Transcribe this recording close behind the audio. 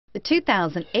The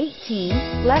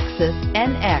 2018 Lexus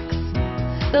NX.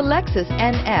 The Lexus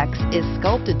NX is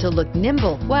sculpted to look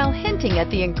nimble while hinting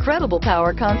at the incredible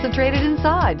power concentrated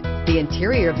inside. The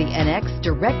interior of the NX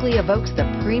directly evokes the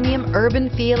premium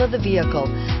urban feel of the vehicle,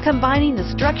 combining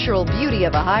the structural beauty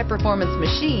of a high-performance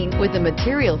machine with a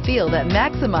material feel that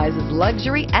maximizes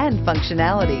luxury and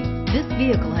functionality. This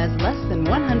vehicle has less than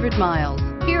 100 miles.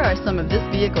 Here are some of this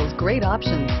vehicle's great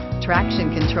options: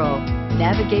 traction control,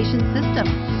 navigation system,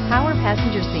 power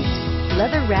passenger seat,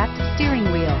 leather-wrapped steering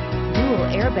wheel, dual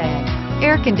airbags,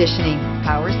 air conditioning,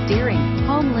 power steering,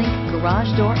 HomeLink garage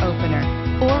door opener,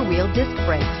 four-wheel disc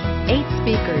brakes, 8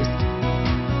 speakers.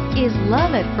 Is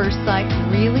love at first sight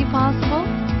really possible?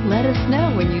 Let us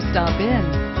know when you stop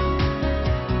in.